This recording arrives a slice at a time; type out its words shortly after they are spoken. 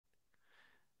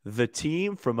The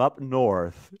team from up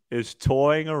north is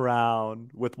toying around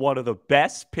with one of the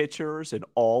best pitchers in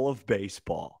all of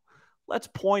baseball. Let's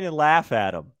point and laugh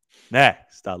at him.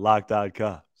 Next on Locked On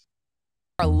Cubs.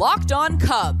 Are Locked On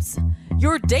Cubs,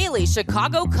 your daily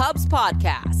Chicago Cubs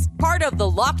podcast, part of the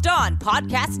Locked On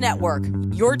Podcast Network,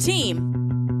 your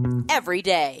team every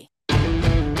day.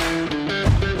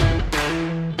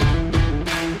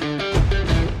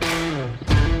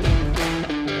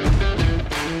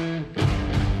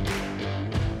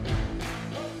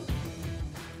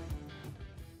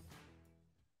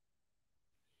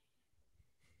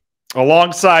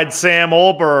 Alongside Sam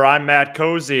Olber, I'm Matt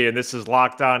Cozy, and this is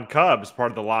Locked On Cubs,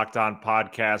 part of the Locked On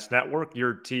Podcast Network,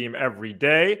 your team every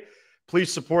day.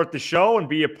 Please support the show and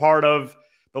be a part of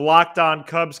the Locked On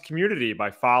Cubs community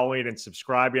by following and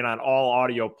subscribing on all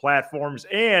audio platforms.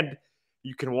 And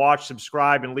you can watch,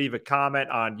 subscribe, and leave a comment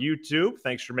on YouTube.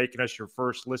 Thanks for making us your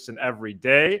first listen every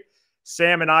day.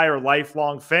 Sam and I are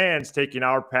lifelong fans, taking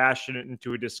our passion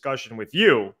into a discussion with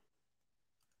you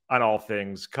on all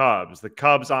things Cubs. The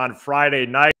Cubs on Friday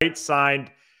night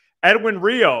signed Edwin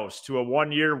Rios to a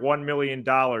one-year, $1 million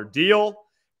deal.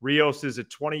 Rios is a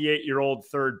 28-year-old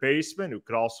third baseman who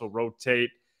could also rotate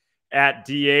at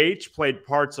DH, played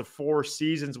parts of 4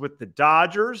 seasons with the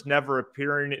Dodgers, never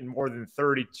appearing in more than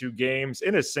 32 games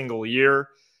in a single year,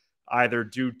 either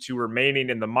due to remaining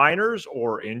in the minors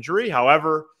or injury.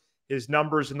 However, his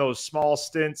numbers in those small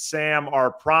stints, Sam, are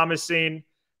promising,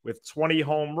 with 20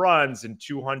 home runs and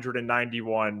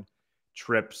 291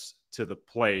 trips to the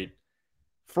plate.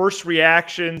 First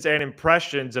reactions and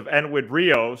impressions of Edwin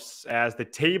Rios as the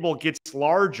table gets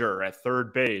larger at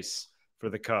third base for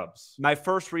the Cubs. My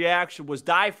first reaction was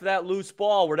dive for that loose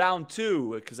ball. We're down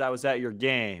 2 because I was at your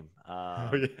game.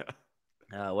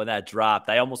 When that dropped,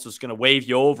 I almost was going to wave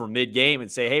you over mid-game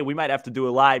and say, hey, we might have to do a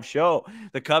live show.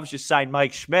 The Cubs just signed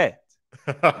Mike Schmidt.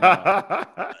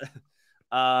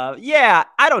 Yeah,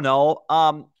 I don't know.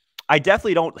 I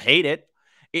definitely don't hate it.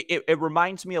 It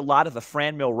reminds me a lot of the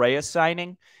Franmil Reyes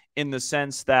signing in the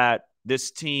sense that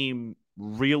this team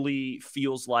really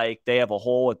feels like they have a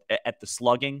hole at the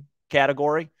slugging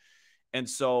category. And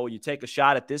so you take a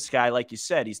shot at this guy, like you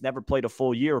said, he's never played a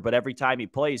full year, but every time he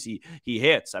plays, he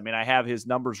hits. I mean, I have his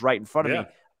numbers right in front of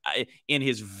me. In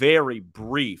his very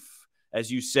brief, as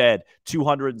you said,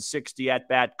 260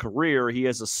 at-bat career, he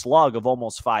has a slug of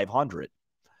almost 500.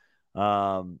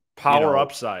 Power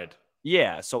upside.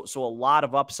 Yeah, so a lot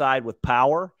of upside with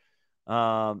power.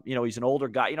 He's an older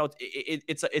guy.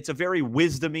 It's a very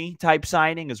wisdomy type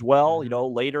signing as well.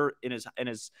 Mm-hmm. Later in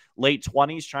his late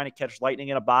 20s, trying to catch lightning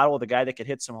in a bottle with a guy that could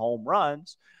hit some home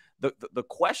runs. The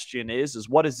question is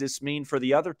what does this mean for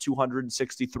the other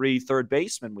 263 third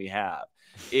basemen we have?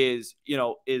 Does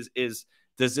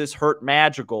this hurt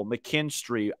Magical,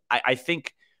 McKinstry? I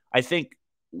think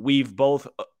we've both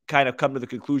kind of come to the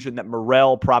conclusion that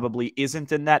Morel probably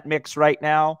isn't in that mix right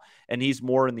now, and he's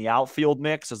more in the outfield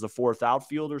mix as the fourth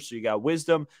outfielder. So you got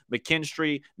Wisdom,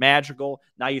 McKinstry, Magical.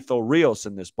 Now you throw Rios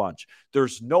in this bunch.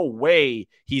 There's no way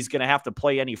he's going to have to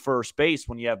play any first base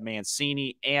when you have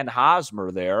Mancini and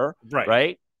Hosmer there,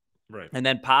 right? And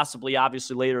then possibly,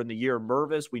 obviously, later in the year,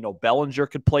 Mervis. We know Bellinger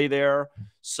could play there.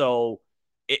 So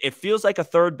it feels like a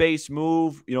third base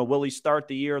move. Will he start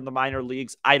the year in the minor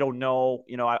leagues? I don't know.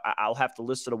 I'll have to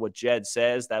listen to what Jed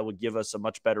says. That would give us a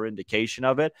much better indication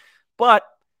of it. But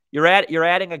you're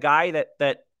adding a guy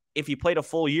that if he played a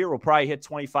full year will probably hit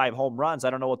 25 home runs. I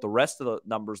don't know what the rest of the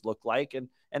numbers look like, and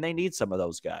they need some of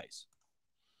those guys.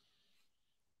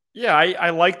 Yeah, I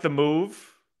like the move.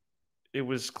 It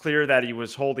was clear that he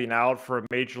was holding out for a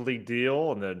major league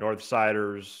deal, and the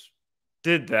Northsiders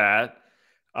did that.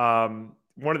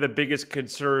 One of the biggest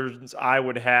concerns I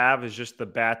would have is just the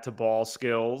bat-to-ball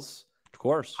skills. Of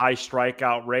course. High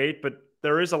strikeout rate, but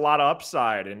there is a lot of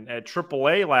upside. And at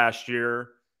AAA last year,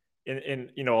 in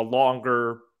a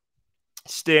longer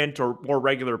stint or more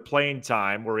regular playing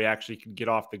time where he actually could get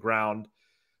off the ground,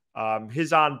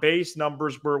 his on-base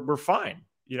numbers were fine.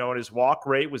 And his walk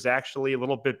rate was actually a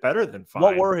little bit better than fine.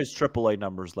 What were his AAA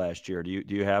numbers last year? Do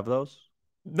you have those?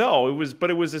 No, it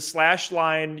was a slash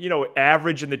line,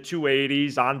 average in the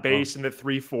 280s, on base in the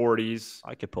 340s.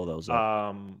 I could pull those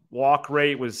up. Walk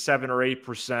rate was 7 or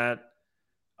 8%.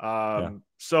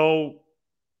 So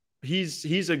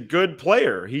he's a good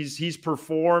player. He's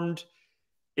performed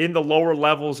in the lower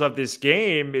levels of this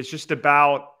game. It's just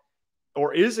about,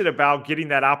 or is it about getting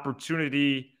that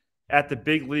opportunity at the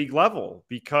big league level?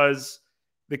 Because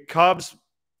the Cubs,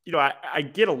 I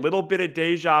get a little bit of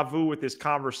deja vu with this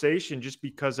conversation just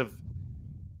because of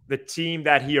the team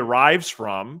that he arrives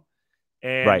from.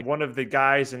 And one of the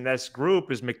guys in this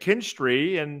group is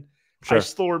McKinstry. And Sure. I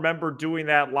still remember doing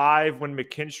that live when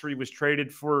McKinstry was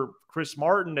traded for Chris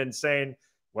Martin and saying,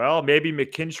 well, maybe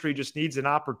McKinstry just needs an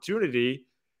opportunity.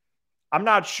 I'm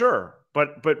not sure,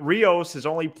 but Rios has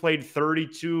only played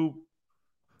 32.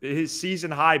 His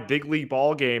season high big league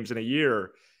ball games in a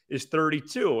year is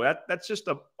 32. That's just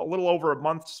a little over a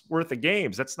month's worth of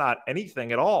games. That's not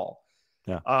anything at all.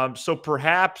 Yeah. So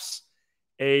perhaps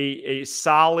a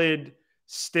solid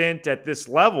stint at this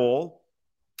level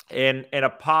and a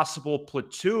possible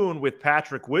platoon with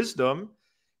Patrick Wisdom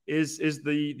is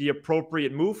the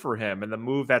appropriate move for him, and the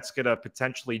move that's going to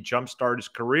potentially jumpstart his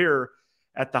career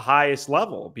at the highest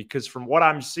level. Because from what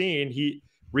I'm seeing,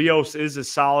 Rios is a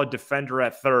solid defender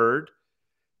at third.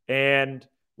 And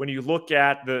when you look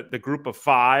at the group of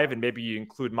five, and maybe you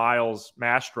include Miles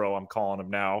Mastro, I'm calling him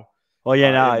now. Well,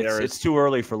 yeah, no, it's too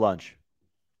early for lunch.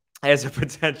 As a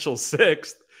potential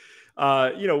sixth.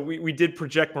 We did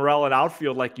project Morel in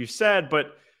outfield, like you said,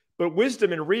 but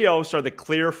Wisdom and Rios are the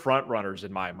clear front runners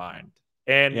in my mind.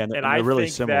 And I really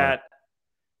think similar. That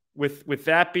with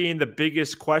that being the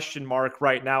biggest question mark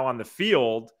right now on the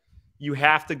field, you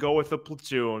have to go with a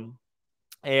platoon.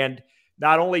 And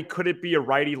not only could it be a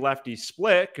righty-lefty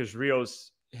split because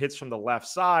Rios hits from the left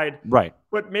side, right?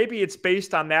 But maybe it's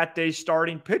based on that day's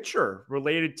starting pitcher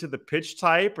related to the pitch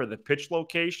type or the pitch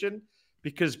location,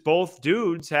 because both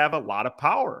dudes have a lot of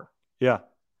power. Yeah.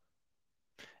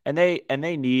 And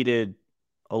they needed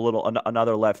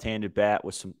another left-handed bat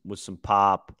with some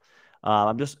pop.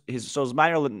 His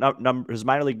minor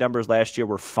league numbers last year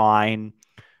were fine.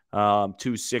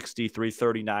 260,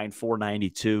 339,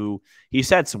 492. He's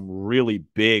had some really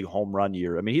big home run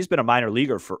year. I mean, he's been a minor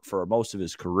leaguer for most of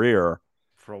his career.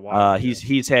 For a while.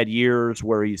 He's had years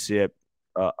where he's hit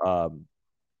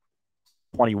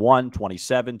 21,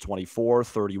 27, 24,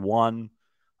 31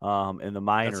 in the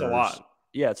minors. That's a lot.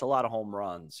 Yeah, it's a lot of home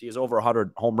runs. He has over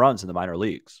 100 home runs in the minor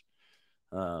leagues.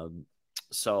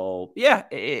 So, yeah,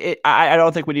 I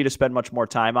don't think we need to spend much more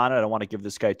time on it. I don't want to give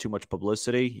this guy too much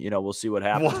publicity. We'll see what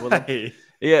happens with him.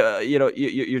 Yeah,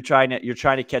 you're trying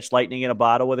to catch lightning in a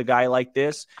bottle with a guy like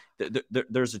this.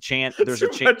 There's a chance. There's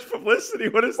too much publicity.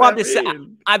 What does that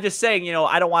mean? I'm just saying,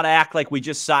 I don't want to act like we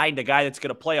just signed a guy that's going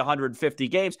to play 150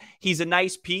 games. He's a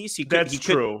nice piece. That's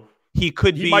true. He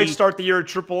might start the year at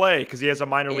AAA because he has a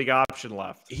minor league option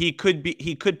left. He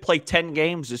could play 10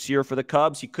 games this year for the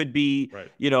Cubs. He could be, right,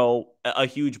 a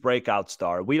huge breakout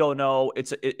star. We don't know.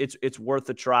 It's worth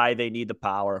a try. They need the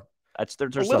power.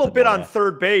 There's a little bit on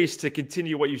third base to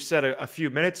continue what you said a few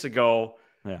minutes ago.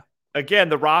 Yeah. Again,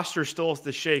 the roster still has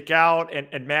to shake out,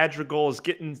 and Madrigal is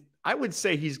getting. I would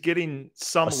say he's getting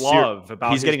some love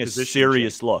about. He's getting a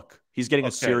serious change. Look. He's getting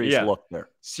a serious look there.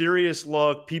 Serious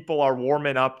look. People are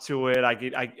warming up to it.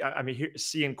 I mean,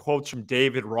 seeing quotes from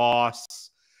David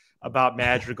Ross about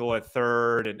Madrigal at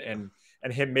third and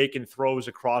him making throws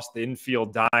across the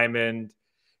infield diamond.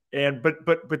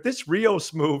 But this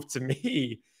Rios move to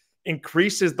me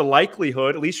increases the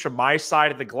likelihood, at least from my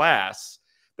side of the glass,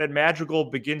 that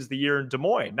Madrigal begins the year in Des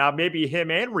Moines. Now, maybe him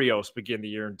and Rios begin the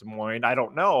year in Des Moines. I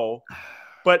don't know.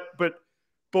 But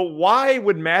why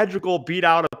would Madrigal beat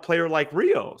out a player like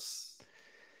Rios?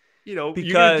 You're going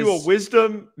to do a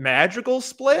Wisdom Madrigal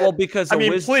split? Well,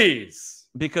 please.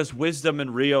 Because Wisdom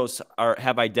and Rios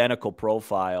have identical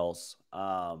profiles,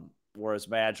 whereas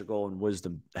Madrigal and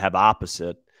Wisdom have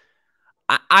opposite.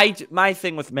 My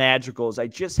thing with Madrigal is I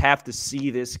just have to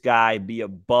see this guy be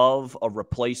above a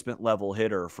replacement level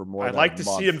hitter for more than a month. I'd like to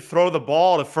see him throw the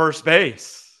ball to first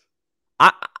base.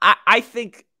 I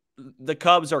think the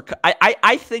Cubs are.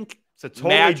 I think it's a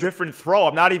totally different throw.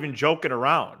 I'm not even joking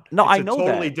around. No, I know that. It's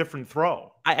a totally different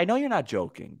throw. I know you're not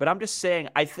joking, but I'm just saying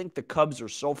I think the Cubs are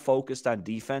so focused on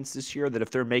defense this year that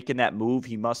if they're making that move,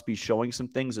 he must be showing some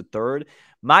things at third.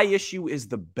 My issue is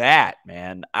the bat,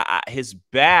 man. His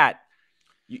bat.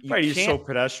 He's so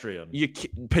pedestrian.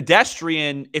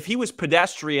 Pedestrian. If he was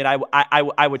pedestrian,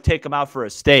 I would take him out for a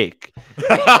steak.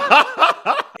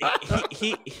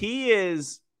 he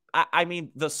is. I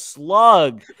mean, the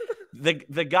slug.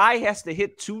 The guy has to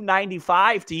hit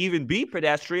 295 to even be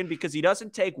pedestrian because he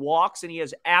doesn't take walks and he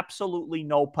has absolutely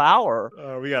no power.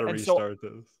 We got to restart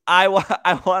this. I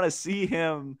want to see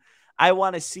him. I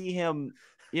want to see him.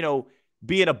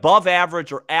 Be an above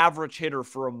average or average hitter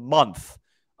for a month.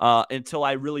 Until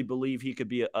I really believe he could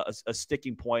be a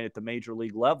sticking point at the major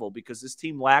league level, because this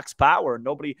team lacks power.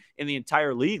 Nobody in the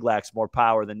entire league lacks more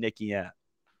power than Nicky Ant.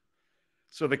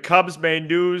 So the Cubs made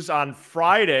news on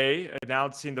Friday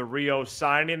announcing the Rios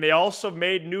signing. They also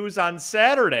made news on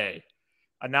Saturday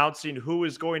announcing who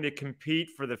is going to compete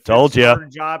for the fifth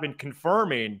starting job and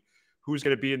confirming who's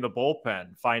going to be in the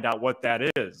bullpen. Find out what that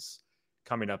is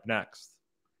coming up next.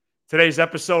 Today's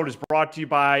episode is brought to you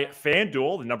by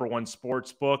FanDuel, the #1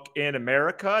 sports book in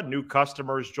America. New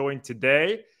customers join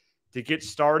today to get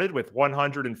started with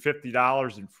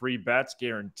 $150 in free bets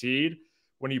guaranteed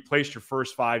when you place your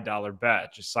first $5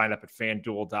 bet. Just sign up at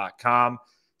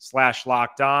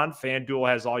FanDuel.com/lockedon. FanDuel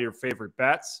has all your favorite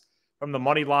bets, from the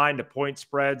money line to point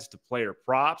spreads to player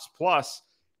props. Plus,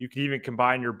 you can even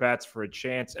combine your bets for a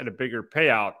chance at a bigger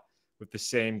payout with the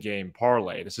same game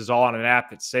parlay. This is all on an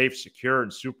app that's safe, secure,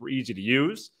 and super easy to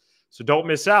use. So don't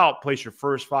miss out. Place your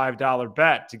first $5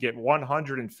 bet to get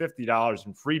 $150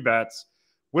 in free bets,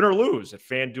 win or lose, at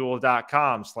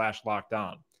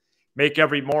FanDuel.com/lockedon. Make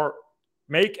every moment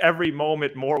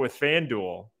more with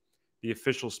FanDuel, the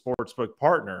official sportsbook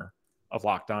partner of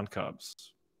Locked On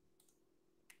Cubs.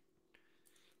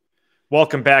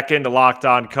 Welcome back into Locked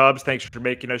On Cubs. Thanks for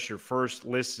making us your first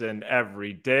listen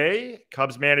every day.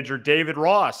 Cubs manager David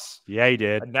Ross, Yeah, he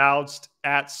did. announced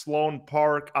at Sloan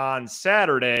Park on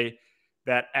Saturday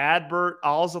that Adbert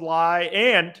Alzolay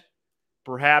and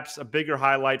perhaps a bigger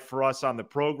highlight for us on the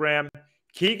program,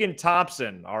 Keegan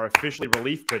Thompson, are officially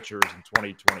relief pitchers in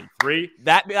 2023.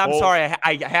 I'm sorry,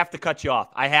 I have to cut you off.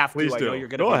 I have to. Please I do. know you're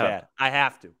going to Go do ahead. that. I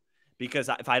have to. Because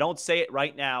if I don't say it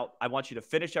right now, I want you to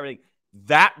finish everything.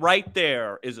 That right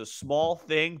there is a small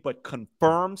thing, but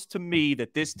confirms to me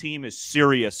that this team is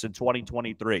serious in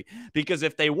 2023. Because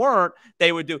if they weren't,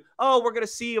 they would do, we're going to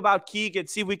see about Keegan,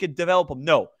 see if we can develop him.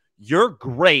 No, you're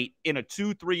great in a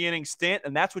 2-3 inning stint,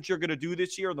 and that's what you're going to do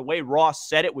this year. And the way Ross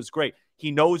said it was great.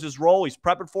 He knows his role. He's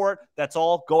prepping for it. That's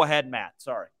all. Go ahead, Matt.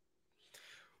 Sorry.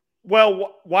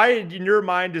 Well, why in your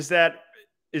mind is that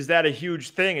a huge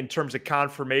thing in terms of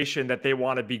confirmation that they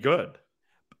want to be good?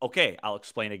 Okay, I'll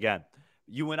explain again.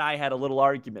 You and I had a little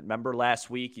argument. Remember last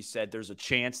week you said there's a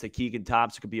chance that Keegan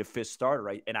Thompson could be a fifth starter,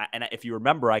 right? And if you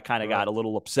remember, I kind of got a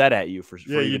little upset at you for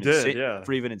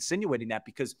even insinuating that,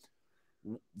 because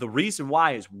the reason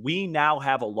why is we now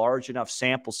have a large enough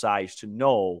sample size to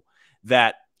know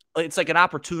that it's like an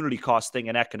opportunity cost thing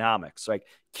in economics. Like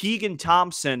Keegan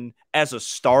Thompson as a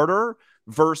starter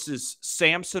versus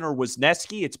Samson or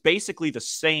Wisniewski, it's basically the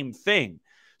same thing.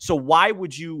 So why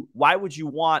would you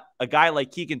want a guy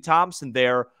like Keegan Thompson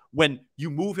there when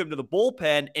you move him to the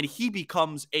bullpen and he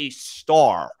becomes a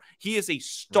star? He is a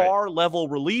star level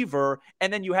reliever,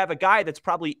 and then you have a guy that's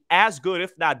probably as good,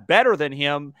 if not better than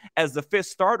him, as the fifth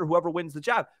starter, whoever wins the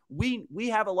job. We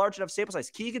have a large enough sample size.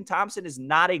 Keegan Thompson is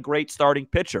not a great starting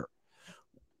pitcher.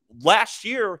 Last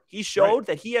year, he showed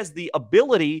that he has the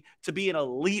ability to be an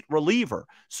elite reliever.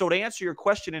 So to answer your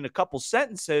question in a couple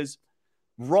sentences,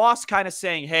 Ross kind of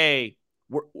saying, hey,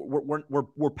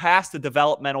 we're past the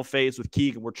developmental phase with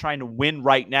Keegan. We're trying to win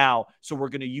right now, so we're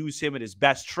going to use him at his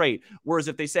best trait. Whereas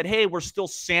if they said, hey, we're still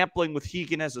sampling with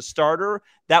Keegan as a starter,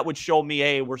 that would show me,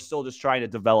 hey, we're still just trying to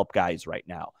develop guys right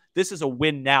now. This is a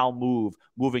win-now move,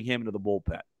 moving him to the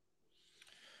bullpen.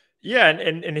 Yeah,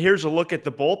 and here's a look at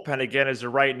the bullpen again as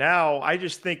of right now. I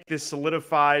just think this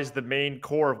solidifies the main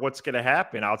core of what's going to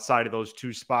happen outside of those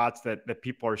two spots that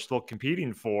people are still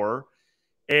competing for.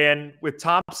 And with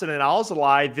Thompson and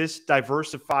Alzolay, this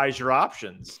diversifies your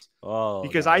options.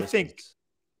 Because I think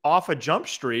off of Jump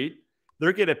Street,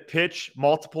 they're going to pitch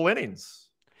multiple innings.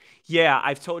 Yeah,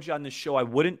 I've told you on this show,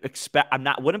 wouldn't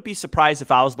be surprised if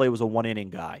Alzolay was a 1-inning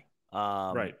guy.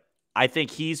 Right. I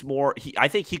think I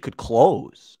think he could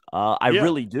close. I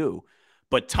really do.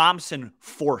 But Thompson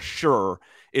for sure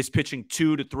is pitching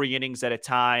 2 to 3 innings at a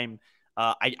time.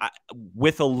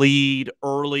 With a lead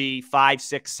early, 5,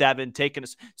 6, 7, taking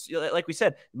us, like we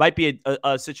said, it might be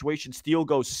a situation Steele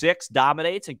goes 6,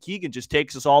 dominates, and Keegan just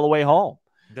takes us all the way home.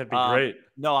 That'd be great.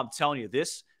 No, I'm telling you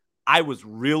this. I was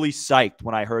really psyched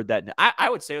when I heard that. I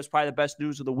would say it was probably the best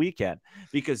news of the weekend,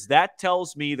 because that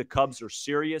tells me the Cubs are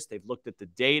serious. They've looked at the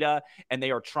data and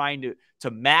they are trying to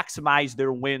maximize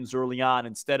their wins early on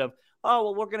instead of,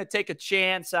 we're going to take a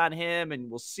chance on him and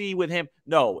we'll see with him.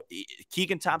 No,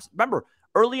 Keegan Thompson, remember,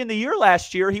 early in the year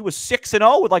last year, he was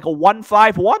 6-0 with like a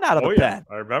 1.51 out of the pen.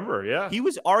 I remember, yeah. He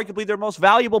was arguably their most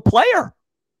valuable player.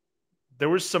 There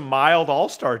was some mild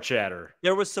all-star chatter.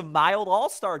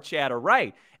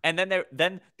 Right. And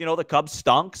then the Cubs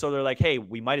stunk, so they're like, hey,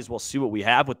 we might as well see what we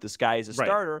have with this guy as a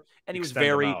starter. And he was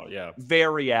very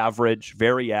average.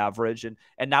 And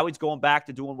now he's going back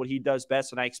to doing what he does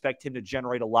best, and I expect him to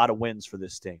generate a lot of wins for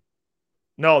this team.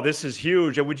 No, this is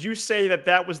huge. And would you say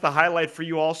that was the highlight for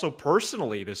you also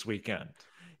personally this weekend?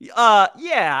 Yeah,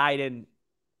 I didn't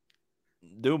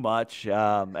do much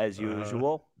as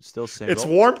usual. Still single. It's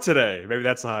warm today. Maybe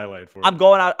that's the highlight for you. I'm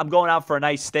going out for a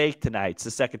nice steak tonight. It's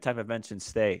the second time I've mentioned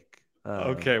steak.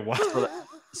 Okay, wow.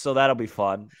 So that'll be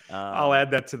fun. I'll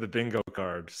add that to the bingo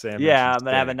card. Sam. Yeah, I'm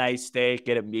gonna have a nice steak,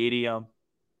 get it medium.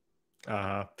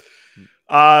 The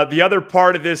other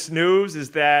part of this news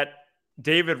is that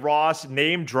David Ross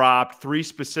name dropped 3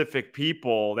 specific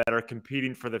people that are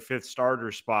competing for the 5th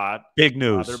starter spot. Big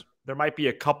news. There might be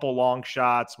a couple long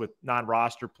shots with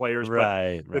non-roster players,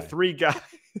 but the 3 guys.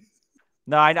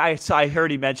 No, I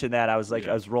heard he mentioned that. I was like,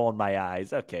 I was rolling my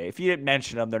eyes. Okay, if you didn't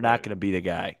mention them, they're not going to be the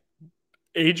guy.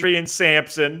 Adrian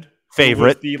Sampson, favorite, who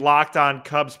was the Locked On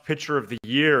Cubs Pitcher of the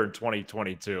Year in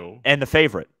 2022, and the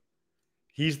favorite.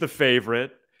 He's the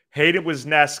favorite. Hayden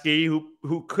Wesneski,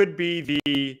 who could be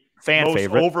the most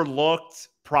favorite, overlooked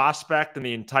prospect in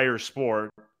the entire sport.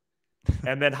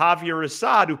 And then Javier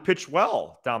Assad, who pitched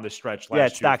well down the stretch last year. Yeah,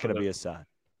 it's not going to be Assad.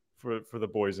 For the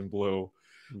boys in blue.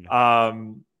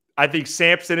 I think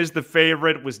Sampson is the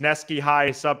favorite. Wesneski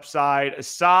highest upside.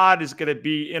 Assad is going to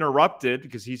be interrupted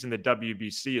because he's in the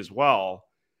WBC as well.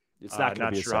 It's not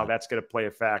going to be sure how that's going to play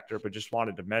a factor, but just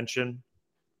wanted to mention.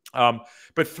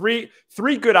 But three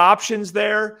good options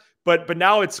there. But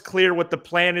now it's clear what the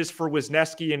plan is for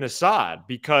Wesneski and Assad,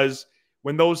 because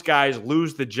when those guys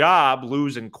lose the job,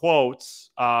 lose in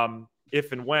quotes,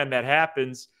 if and when that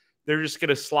happens, they're just going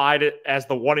to slide it as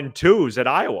the 1 and 2s at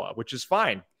Iowa, which is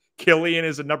fine. Killian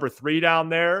is a number 3 down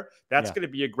there. That's going to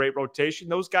be a great rotation.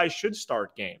 Those guys should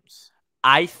start games.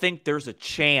 I think there's a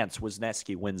chance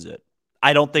Wesneski wins it.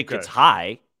 I don't think it's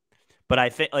high, but I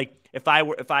think like if I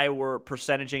were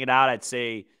percentaging it out, I'd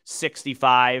say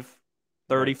 65,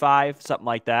 35, something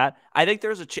like that. I think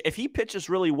there's if he pitches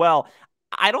really well,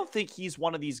 I don't think he's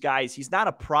one of these guys. He's not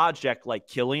a project like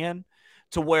Killian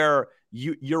to where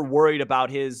you're worried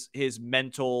about his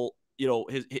mental,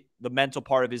 the mental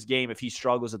part of his game if he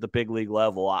struggles at the big league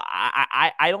level.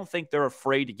 I don't think they're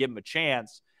afraid to give him a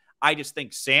chance. I just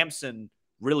think Sampson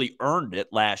really earned it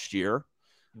last year.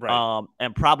 Right.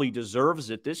 And probably deserves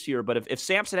it this year. But if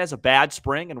Sampson has a bad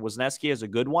spring and Wesneski has a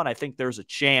good one, I think there's a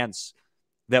chance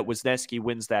that Wesneski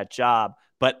wins that job.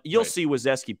 But you'll see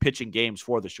Wesneski pitching games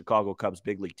for the Chicago Cubs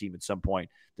big league team at some point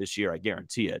this year. I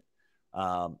guarantee it.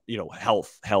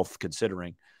 Health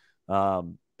considering.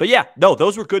 But yeah, no,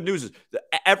 those were good news.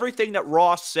 Everything that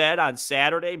Ross said on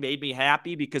Saturday made me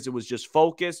happy because it was just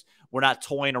focused. We're not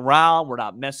toying around. We're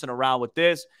not messing around with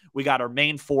this. We got our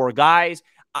main 4 guys.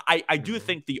 I do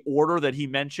think the order that he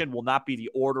mentioned will not be the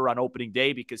order on opening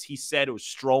day because he said it was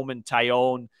Stroman,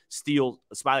 Tyone, Steele,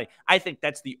 Smiley. I think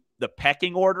that's the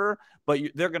pecking order, but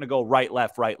they're going to go right,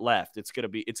 left. It's going to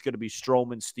be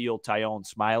Stroman, Steele, Tyone,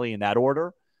 Smiley in that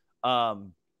order.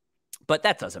 But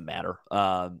that doesn't matter.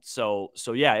 So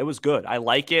yeah, it was good. I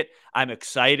like it. I'm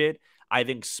excited. I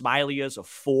think Smiley as a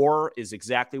 4 is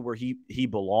exactly where he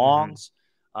belongs.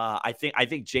 I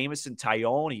think Jamison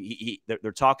Tyone,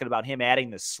 they're talking about him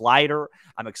adding the slider.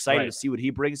 I'm excited to see what he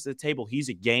brings to the table. He's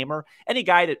a gamer. Any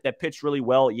guy that pitched really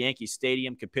well at Yankee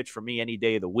Stadium can pitch for me any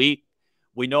day of the week.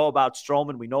 We know about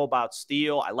Stroman. We know about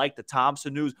Steele. I like the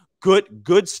Thompson news.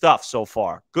 Good stuff so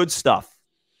far. Good stuff.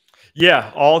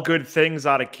 Yeah, all good things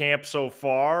out of camp so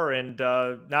far, and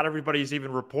not everybody's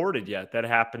even reported yet. That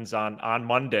happens on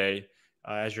Monday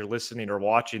as you're listening or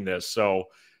watching this. So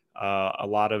a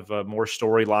lot of more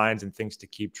storylines and things to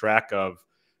keep track of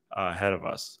ahead of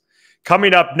us.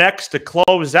 Coming up next to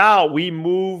close out, we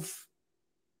move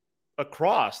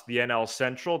across the NL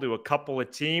Central to a couple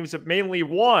of teams, mainly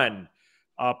one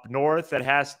up north that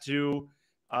has to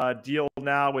deal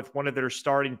now with one of their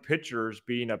starting pitchers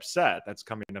being upset. That's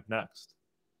coming up next.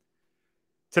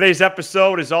 Today's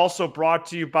episode is also brought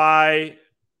to you by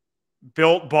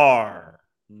Built Bar.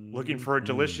 Looking for a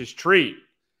delicious treat,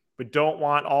 but don't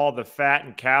want all the fat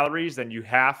and calories, then you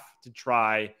have to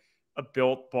try a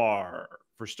Built Bar.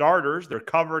 For starters, they're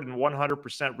covered in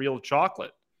 100% real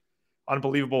chocolate.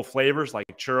 Unbelievable flavors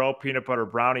like churro, peanut butter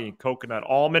brownie, and coconut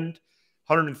almond.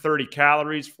 130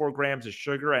 calories, 4 grams of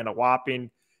sugar, and a whopping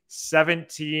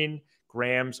 17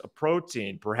 grams of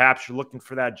protein. Perhaps you're looking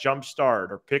for that jump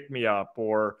start or pick-me-up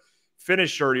or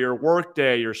finisher to your work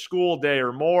day, your school day,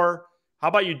 or more. How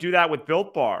about you do that with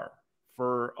Built Bar?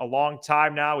 For a long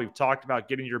time now, we've talked about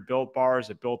getting your Built Bars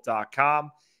at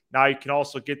Built.com. Now you can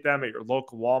also get them at your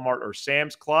local Walmart or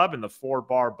Sam's Club in the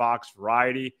 4-bar box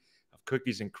variety of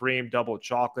cookies and cream, double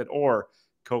chocolate, or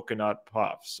coconut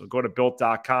puffs. So go to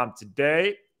Built.com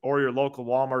today or your local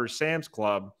Walmart or Sam's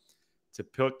Club to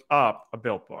pick up a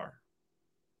Built Bar.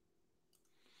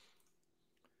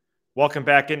 Welcome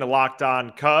back into Locked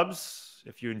On Cubs.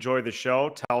 If you enjoy the show,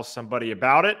 tell somebody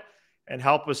about it and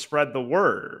help us spread the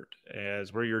word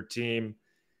as we're your team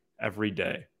every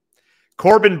day.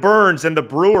 Corbin Burnes and the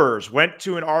Brewers went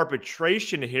to an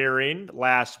arbitration hearing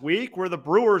last week where the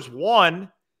Brewers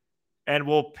won and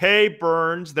will pay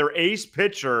Burns, their ace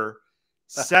pitcher,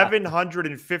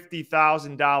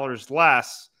 $750,000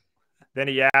 less than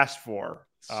he asked for.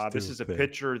 This is a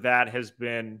pitcher that has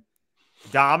been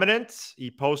dominant.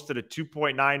 He posted a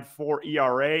 2.94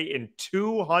 ERA in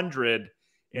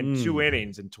 202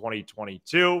 innings in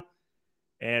 2022.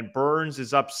 And Burns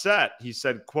is upset. He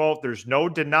said, quote, "There's no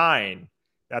denying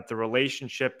that the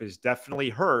relationship is definitely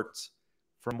hurt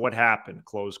from what happened,"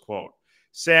 close quote.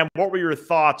 Sam, what were your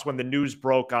thoughts when the news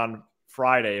broke on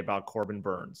Friday about Corbin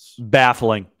Burns?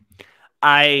 Baffling.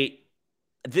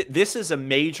 This is a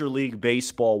Major League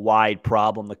Baseball wide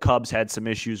problem. The Cubs had some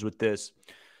issues with this.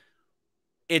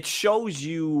 It shows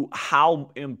you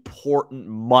how important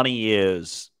money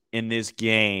is in this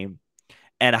game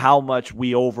and how much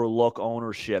we overlook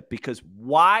ownership. Because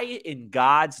why in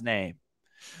God's name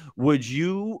would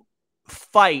you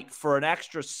fight for an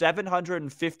extra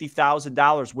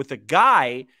 $750,000 with a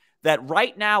guy that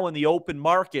right now in the open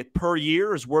market per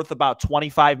year is worth about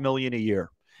 $25 million a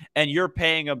year? And you're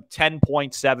paying him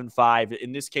 10.75.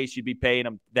 In this case, you'd be paying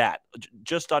him that,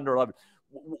 just under 11.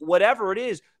 Whatever it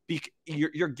is,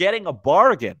 you're getting a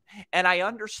bargain. And I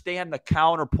understand the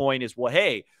counterpoint is, well,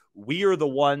 hey, we are the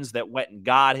ones that went and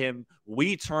got him.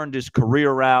 We turned his career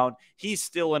around. He's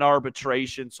still in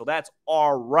arbitration, so that's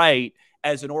all right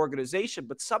as an organization.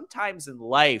 But sometimes in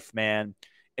life, man,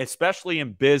 especially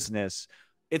in business,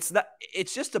 it's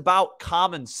just about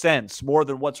common sense more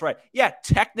than what's right. Yeah,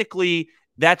 technically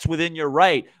that's within your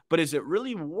right, but is it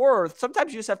really worth?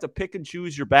 Sometimes you just have to pick and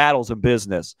choose your battles in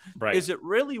business. Right. Is it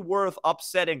really worth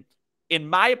upsetting, in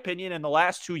my opinion, in the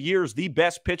last 2 years, the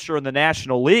best pitcher in the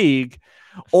National League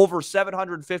over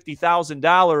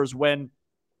 $750,000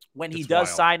 when he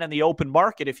does sign on the open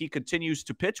market? If he continues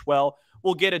to pitch well,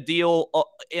 we'll get a deal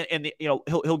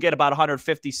he'll get about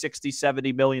 150, 60,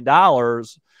 70 million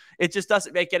dollars. It just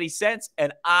doesn't make any sense.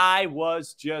 And I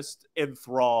was just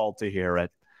enthralled to hear it.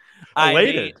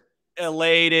 Elated.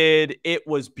 It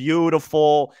was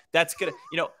beautiful. That's gonna,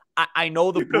 I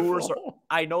know the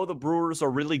Brewers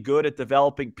are really good at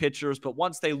developing pitchers, but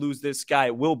once they lose this guy,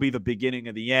 it will be the beginning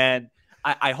of the end.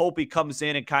 I hope he comes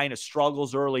in and kind of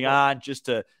struggles early on just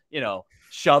to,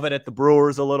 shove it at the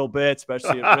Brewers a little bit,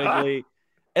 especially at Wrigley.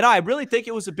 And I really think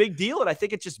it was a big deal. And I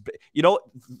think it just,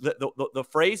 the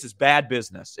phrase is bad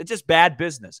business. It's just bad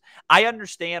business. I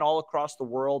understand all across the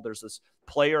world there's this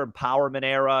player empowerment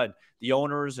era, and the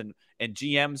owners and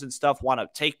GMs and stuff want to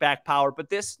take back power. But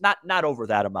this, not over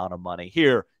that amount of money.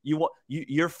 Here,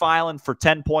 you're filing for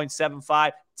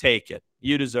 10.75. Take it.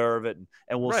 You deserve it.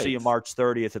 And we'll see you March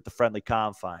 30th at the friendly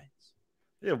confines.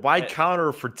 Yeah, why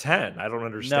counter for 10? I don't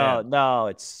understand. No,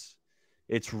 it's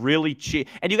really cheap.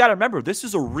 And you got to remember, this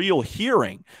is a real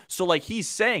hearing. So like he's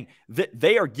saying that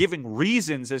they are giving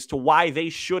reasons as to why they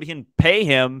should pay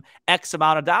him X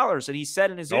amount of dollars. And he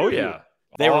said in his interview,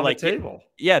 they were like,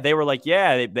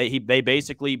 they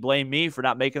basically blame me for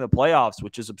not making the playoffs,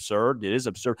 which is absurd. It is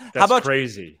absurd. That's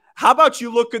crazy. How about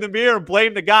you look in the mirror and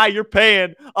blame the guy you're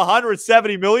paying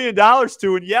 $170 million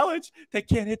to in Yelich that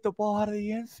can't hit the ball out of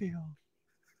the infield?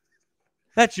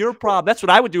 That's your problem. That's what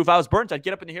I would do if I was Burns. I'd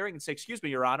get up in the hearing and say, "Excuse me,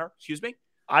 Your Honor. Excuse me."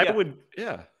 I would,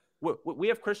 yeah. We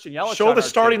have Christian Yelich. Show the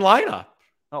starting lineup.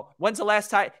 Oh, when's the last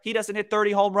time he doesn't hit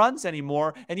 30 home runs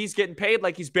anymore, and he's getting paid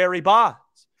like he's Barry Bonds?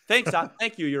 Thanks,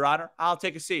 thank you, Your Honor. I'll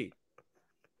take a seat.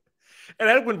 And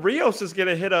Edwin Rios is going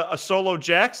to hit a solo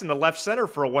Jackson to left center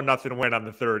for a 1-0 win on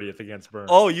the 30th against Burns.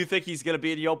 Oh, you think he's going to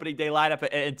be in the opening day lineup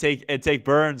and take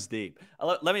Burns deep?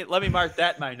 Let me mark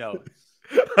that in my notes.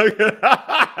 All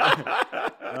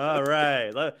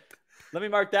right. Let me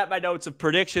mark that in my notes of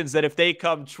predictions that if they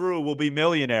come true, we'll be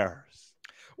millionaires.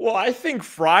 Well, I think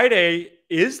Friday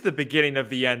is the beginning of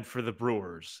the end for the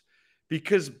Brewers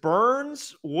because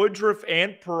Burns, Woodruff,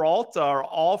 and Peralta are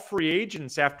all free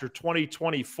agents after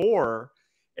 2024.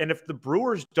 And if the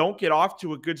Brewers don't get off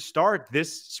to a good start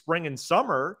this spring and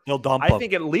summer, they'll dump them. I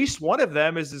think at least one of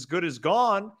them is as good as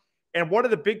gone. And one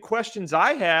of the big questions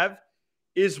I have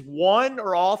is one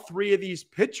or all three of these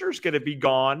pitchers going to be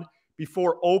gone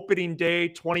before opening day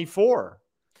 24?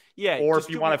 Yeah. Or if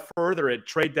you want to further it,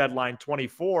 trade deadline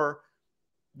 24.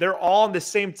 They're all on the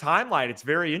same timeline. It's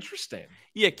very interesting.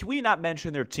 Yeah. Can we not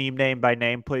mention their team name by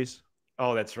name, please?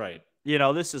 Oh, that's right.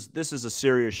 This is a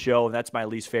serious show, and that's my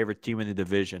least favorite team in the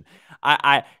division.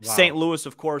 St. Louis,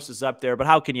 of course, is up there, but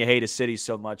how can you hate a city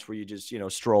so much where you just,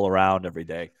 stroll around every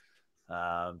day?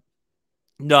 No.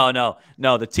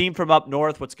 The team from up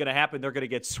north, what's going to happen, they're going to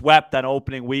get swept on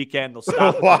opening weekend. They'll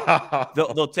stop.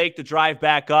 They'll take the drive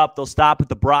back up. They'll stop at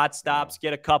the Brat stops,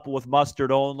 get a couple with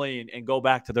mustard only, and go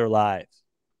back to their lives.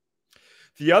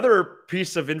 The other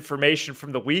piece of information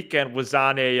from the weekend was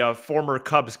on a former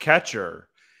Cubs catcher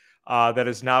that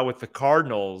is now with the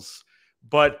Cardinals.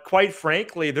 But quite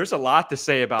frankly, there's a lot to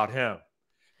say about him.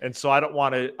 And so I don't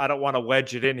want to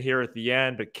wedge it in here at the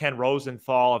end, but Ken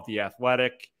Rosenthal of The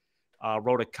Athletic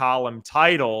wrote a column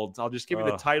titled, I'll just give you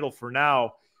the title for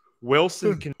now,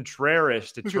 Wilson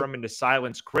Contreras determined to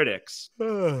silence critics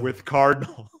with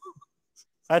Cardinals.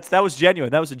 That was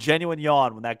genuine. That was a genuine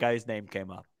yawn when that guy's name came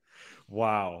up.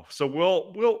 Wow. So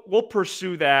we'll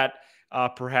pursue that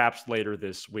perhaps later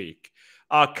this week.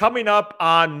 Coming up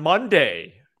on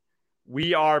Monday,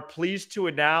 we are pleased to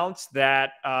announce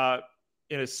that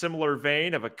in a similar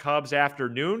vein of a Cubs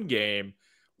afternoon game,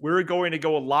 we're going to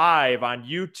go live on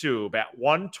YouTube at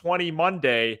 1:20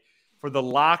 Monday for the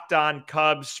Locked On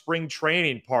Cubs spring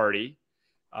training party.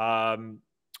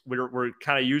 We're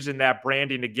kind of using that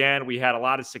branding again. We had a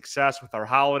lot of success with our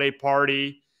holiday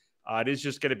party. It is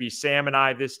just going to be Sam and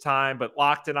I this time, but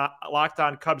Locked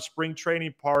On Cubs spring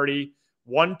training party,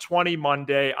 1:20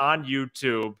 Monday on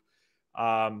YouTube.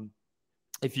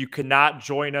 If you cannot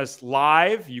join us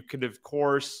live, you can, of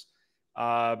course,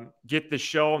 get the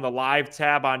show on the live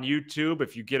tab on YouTube.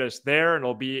 If you get us there, and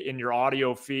it'll be in your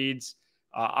audio feeds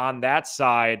on that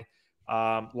side,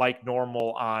 like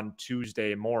normal on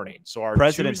Tuesday morning. So our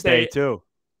President's Day too.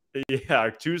 Yeah,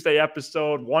 our Tuesday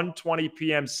episode, 1:20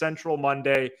 p.m. Central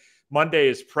Monday. Monday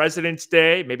is President's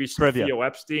Day. Maybe some Trivia. Theo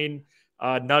Epstein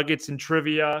nuggets and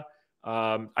trivia.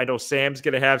 I know Sam's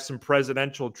going to have some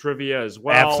presidential trivia as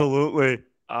well. Absolutely.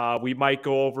 We might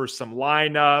go over some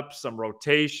lineups, some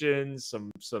rotations,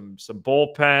 some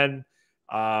bullpen,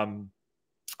 a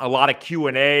lot of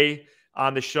Q&A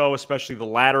on the show, especially the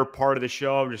latter part of the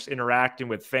show, just interacting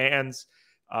with fans.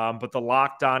 But the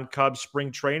Locked On Cubs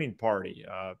spring training party,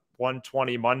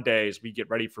 1:20 Monday as we get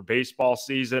ready for baseball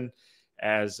season,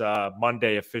 as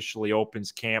Monday officially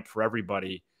opens camp for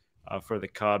everybody for the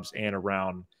Cubs and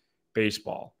around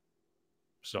baseball.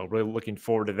 So really looking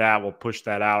forward to that. We'll push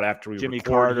that out after we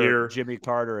record here. Jimmy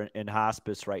Carter in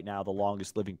hospice right now, the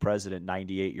longest living president,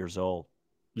 98 years old.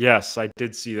 Yes, I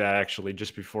did see that actually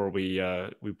just before we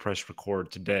press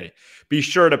record today. Be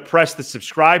sure to press the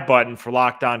subscribe button for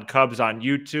Locked On Cubs on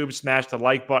YouTube. Smash the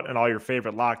like button and all your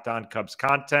favorite Locked On Cubs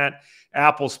content.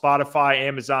 Apple, Spotify,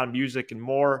 Amazon Music, and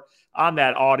more on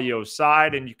that audio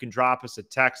side. And you can drop us a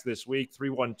text this week,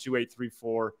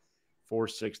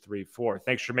 312-834-4634.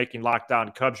 Thanks for making Locked On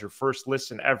Cubs your first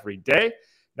listen every day.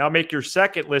 Now make your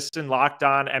second listen Locked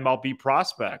On MLB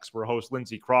Prospects, where host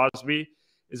Lindsey Crosby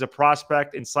is a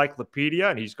prospect encyclopedia,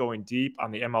 and he's going deep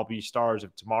on the MLB stars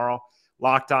of tomorrow.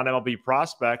 Locked On MLB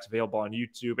Prospects, available on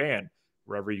YouTube and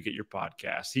wherever you get your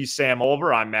podcasts. He's Sam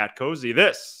Olber. I'm Matt Cozy.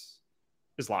 This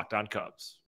is Locked On Cubs.